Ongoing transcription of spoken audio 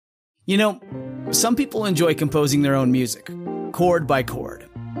You know, some people enjoy composing their own music, chord by chord,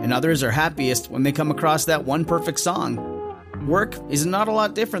 and others are happiest when they come across that one perfect song. Work is not a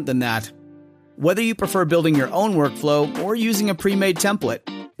lot different than that. Whether you prefer building your own workflow or using a pre-made template,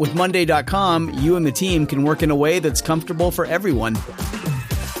 with Monday.com, you and the team can work in a way that's comfortable for everyone.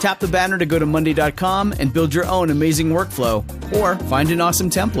 Tap the banner to go to Monday.com and build your own amazing workflow, or find an awesome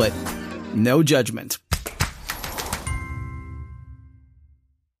template. No judgment.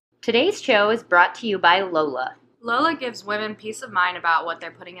 Today's show is brought to you by Lola. Lola gives women peace of mind about what they're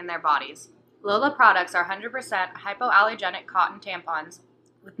putting in their bodies. Lola products are 100% hypoallergenic cotton tampons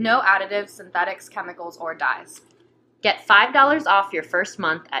with no additives, synthetics, chemicals, or dyes. Get $5 off your first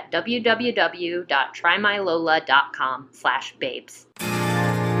month at www.trymylola.com/babes.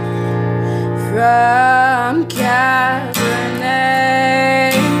 From Cabernet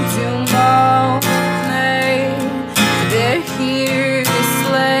to Monet, they're here to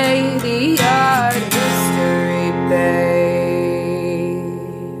slay the art history babes.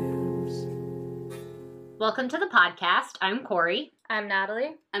 Welcome to the podcast. I'm Corey. I'm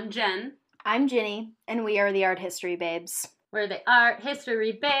Natalie. I'm Jen. I'm Ginny, and we are the Art History Babes. We're the Art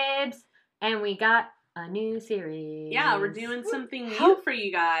History Babes, and we got a new series. Yeah, we're doing something new for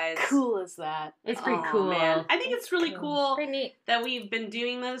you guys. Cool is that? It's pretty cool. Man. I think it's really cool Pretty neat. that we've been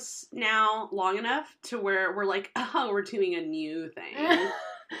doing this now long enough to where we're like, oh, we're doing a new thing.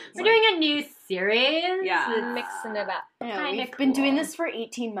 We're doing a new series. Yeah. Mixing it up. Yeah, Kinda we've been doing cool. this for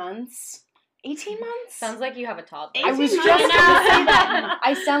 18 months. 18 months? Sounds like you have a toddler. I was 18 just going to months. say that.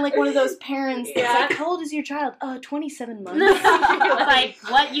 I sound like one of those parents that's Yeah. like, how old is your child? 27 months. It's like,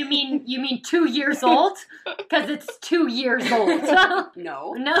 what, you mean 2 years old? Because it's 2 years old.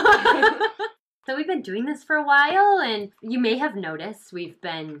 No. No. So we've been doing this for a while, and you may have noticed we've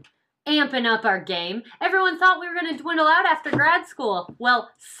been amping up our game. Everyone thought we were going to dwindle out after grad school. Well,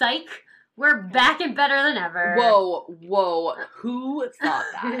 psych. We're back and better than ever. Whoa. Who thought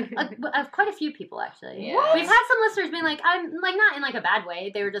that? Quite a few people, actually. Yeah. We've had some listeners being like, I'm like, not in like a bad way.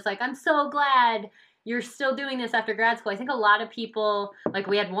 They were just like, I'm so glad you're still doing this after grad school. I think a lot of people, like,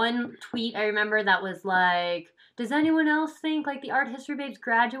 we had one tweet I remember that was like, does anyone else think like the Art History Babes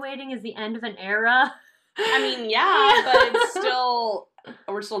graduating is the end of an era? I mean, yeah, but it's still,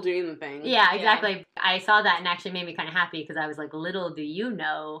 we're still doing the thing. Yeah, exactly. I saw that and actually made me kind of happy because I was like, little do you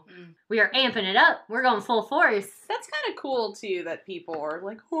know, we are amping it up. We're going full force. That's kind of cool, too, that people are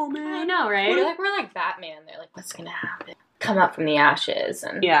like, oh, man. I know, right? We're like Batman. They're like, what's gonna happen? Come up from the ashes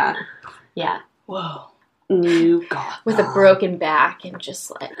and Yeah. Yeah. Whoa. New God. with a broken back and just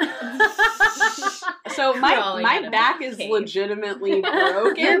like So crawling my out of back a is cave. legitimately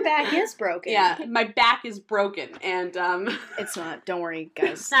broken. Your back is broken. Yeah, my back is broken, and It's not. Don't worry,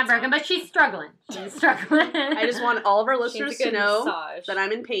 guys. It's not broken, but she's struggling. She's struggling. I just want all of our Needs a listeners to good know massage. that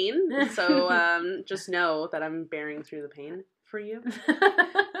I'm in pain. So just know that I'm bearing through the pain for you.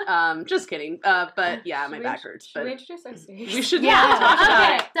 Just kidding. But yeah, my back hurts. Should we But introduce our series? we should Yeah. talk about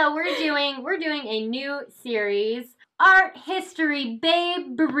Okay. it. So we're doing a new series, Art History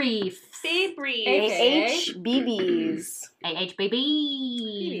Babe Briefs. Babe Brief. AHBBs. AH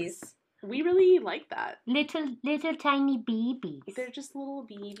babies. We really like that. Little tiny babies. They're just little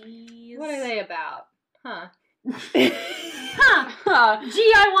babies. What are they about? Huh. Huh.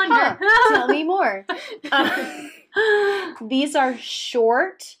 Gee, I wonder. Tell me more. These are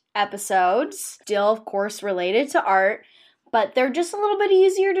short episodes, still, of course, related to art, but they're just a little bit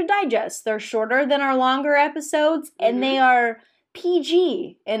easier to digest. They're shorter than our longer episodes, and they are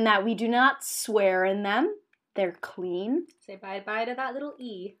PG in that we do not swear in them. They're clean. Say bye-bye to that little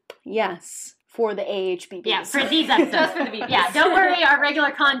E. Yes, for the AHBBs. Yeah, for these episodes. Just for the BBs. Yeah, don't worry, our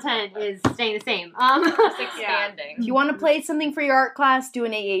regular content is staying the same. It's expanding. If you want to play something for your art class, do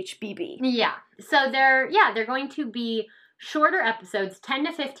an AHBB. Yeah. So they're going to be shorter episodes, 10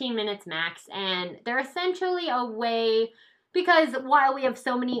 to 15 minutes max, and they're essentially a way, because while we have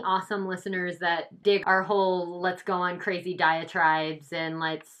so many awesome listeners that dig our whole let's go on crazy diatribes and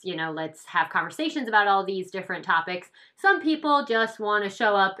let's have conversations about all these different topics, some people just want to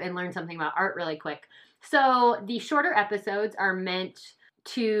show up and learn something about art really quick. So the shorter episodes are meant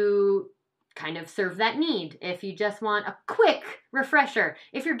to kind of serve that need. If you just want a quick refresher,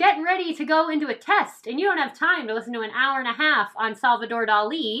 if you're getting ready to go into a test and you don't have time to listen to an hour and a half on Salvador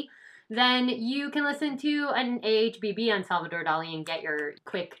Dali, then you can listen to an AHBB on Salvador Dali and get your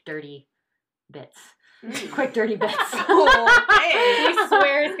quick, dirty bits. Quick, dirty bits. Okay. We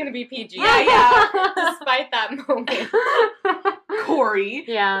swear it's gonna be PG. Yeah. Despite that moment. Corey.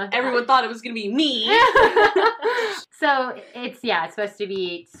 Yeah. Everyone thought it was going to be me. So it's supposed to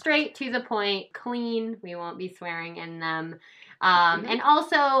be straight to the point, clean. We won't be swearing in them. And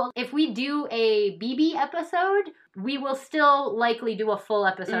also, if we do a BB episode, we will still likely do a full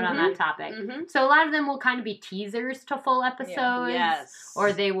episode on that topic. So a lot of them will kind of be teasers to full episodes. Yes.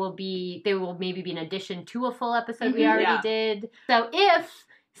 Or they will maybe be an addition to a full episode we already did. So if,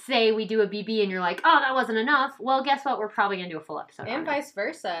 say, we do a BB and you're like, oh, that wasn't enough, well, guess what? We're probably going to do a full episode And on vice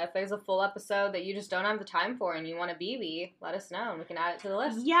versa. If there's a full episode that you just don't have the time for and you want a BB, let us know and we can add it to the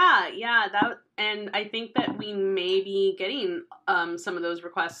list. Yeah, and I think that we may be getting some of those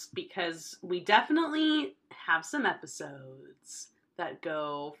requests because we definitely have some episodes that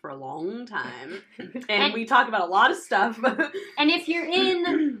go for a long time, and we talk about a lot of stuff. And if you're in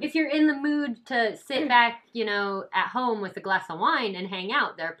the mood to sit back, at home with a glass of wine and hang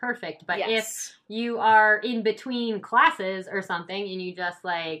out, they're perfect. But if you are in between classes or something, and you just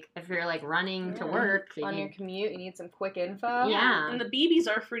if you're running to work on your commute, you need some quick info. Yeah, and the BBs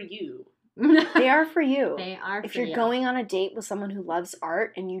are for you. They are for you. They are. If you're going on a date with someone who loves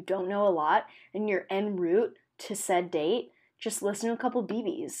art and you don't know a lot, and you're en route to said date, just listen to a couple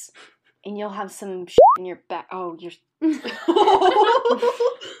BBs, and you'll have some shit in your back. Oh, you're...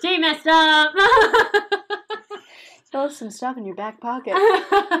 Jay messed up! You'll have some stuff in your back pocket.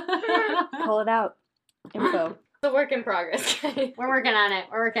 Pull it out. Info. It's a work in progress, guys. We're working on it.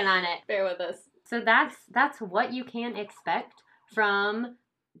 Bear with us. So that's what you can expect from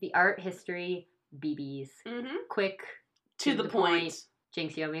the art history BBs. Quick, to the point.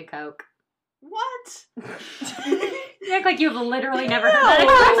 Jinx, you owe me a Coke. What? You act like you've literally never heard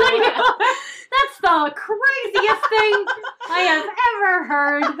that. That's the craziest thing I have ever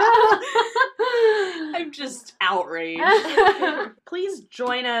heard. I'm just outraged. Please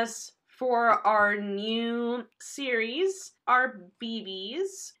join us for our new series, our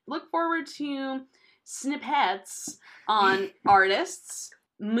BBs. Look forward to snippets on artists,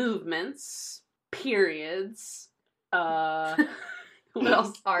 movements, periods, what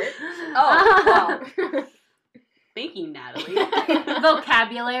else? Art. Oh, wow. Thank you, Natalie.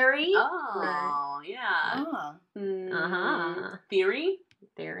 Vocabulary. Oh, yeah. Theory.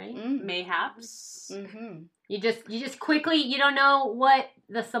 Mayhaps. You just quickly, you don't know what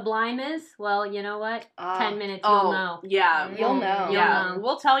the sublime is? Well, you know what? 10 minutes, you'll know. Yeah. You'll know. Yeah,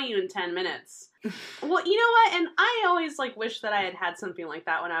 we'll tell you in 10 minutes. Well, you know what? And I always wish that I had something like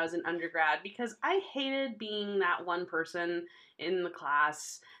that when I was in undergrad, because I hated being that one person in the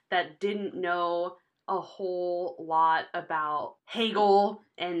class that didn't know a whole lot about Hegel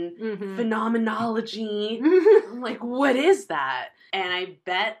and phenomenology. I'm like, what is that? And I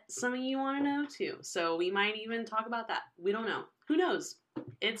bet some of you want to know too. So we might even talk about that. We don't know. Who knows?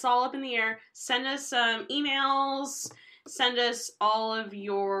 It's all up in the air. Send us some emails. Send us all of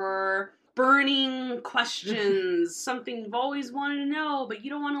your burning questions. Something you've always wanted to know, but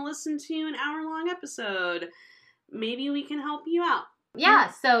you don't want to listen to an hour-long episode. Maybe we can help you out. Yeah,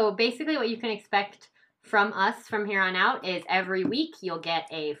 so basically what you can expect from us from here on out is every week you'll get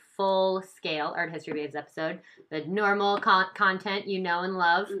a full-scale Art History Babes episode, the normal content you know and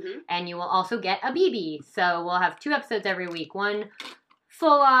love, and you will also get a BB. So we'll have 2 episodes every week, one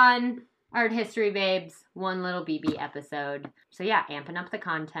full-on Art History Babes, one little BB episode. So yeah, amping up the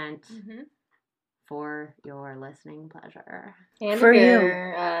content for your listening pleasure. And for if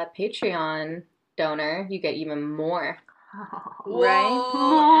you're a Patreon donor, you get even more. Right?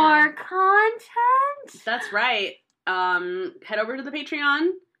 More content? That's right. Head over to the Patreon.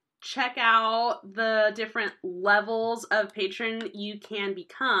 Check out the different levels of patron you can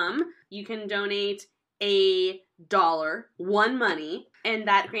become. You can donate $1, one money, and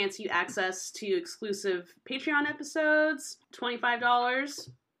that grants you access to exclusive Patreon episodes. $25.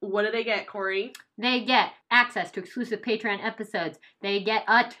 What do they get, Corey? They get access to exclusive Patreon episodes. They get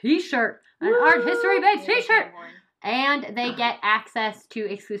a t-shirt, an Art History Babes t-shirt. And they get access to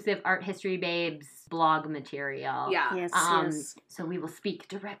exclusive Art History Babes blog material. Yeah. Yes. So we will speak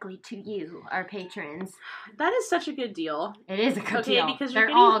directly to you, our patrons. That is such a good deal. It is a good deal. Because you're they're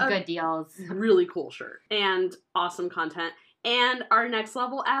getting all a good deals. Really cool shirt. And awesome content. And our next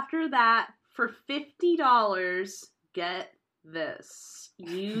level after that, for $50, get this.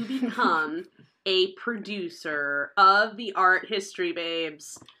 You become a producer of the Art History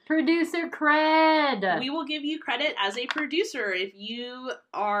Babes. Producer cred. We will give you credit as a producer. If you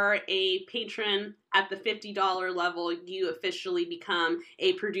are a patron at the $50 level, you officially become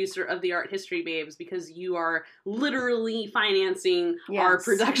a producer of the Art History Babes because you are literally financing our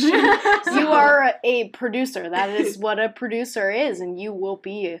production. You are a producer. That is what a producer is, and you will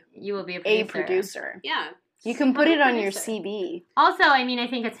be a producer. Yeah. You can put it on your CV. Also, I mean, I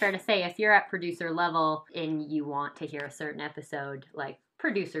think it's fair to say if you're at producer level and you want to hear a certain episode,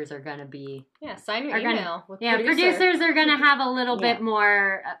 producers are gonna be Yeah, sign your are gonna- email. With producers are gonna have a little Yeah. bit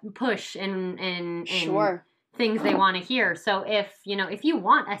more push in Sure. things they want to hear. So if you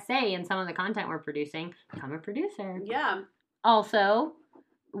want a say in some of the content we're producing, become a producer. Yeah. Also,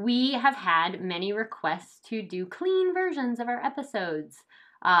 we have had many requests to do clean versions of our episodes.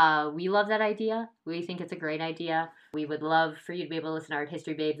 We love that idea. We think it's a great idea. We would love for you to be able to listen to Art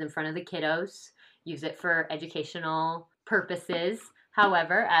History Babes in front of the kiddos, use it for educational purposes.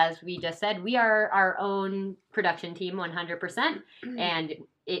 However, as we just said, we are our own production team 100%, and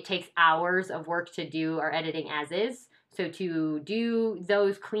it takes hours of work to do our editing as is. So to do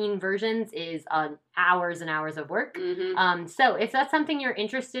those clean versions is hours and hours of work. Mm-hmm. So if that's something you're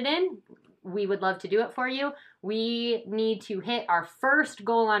interested in, we would love to do it for you. We need to hit our first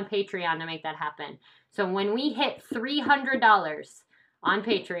goal on Patreon to make that happen. So when we hit $300 on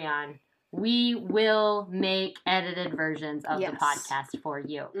Patreon, we will make edited versions of the podcast for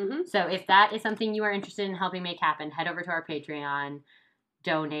you. Mm-hmm. So if that is something you are interested in helping make happen, head over to our Patreon,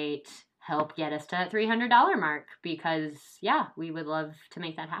 donate, help get us to that $300 mark, because we would love to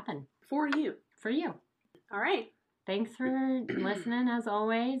make that happen For you. for you. All right. Thanks for listening as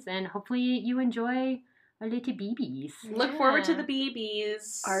always, and hopefully you enjoy our little BBs. Look forward to the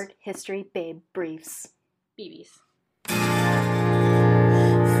BBs. Art History Babe Briefs. BBs.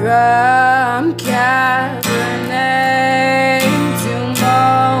 From California.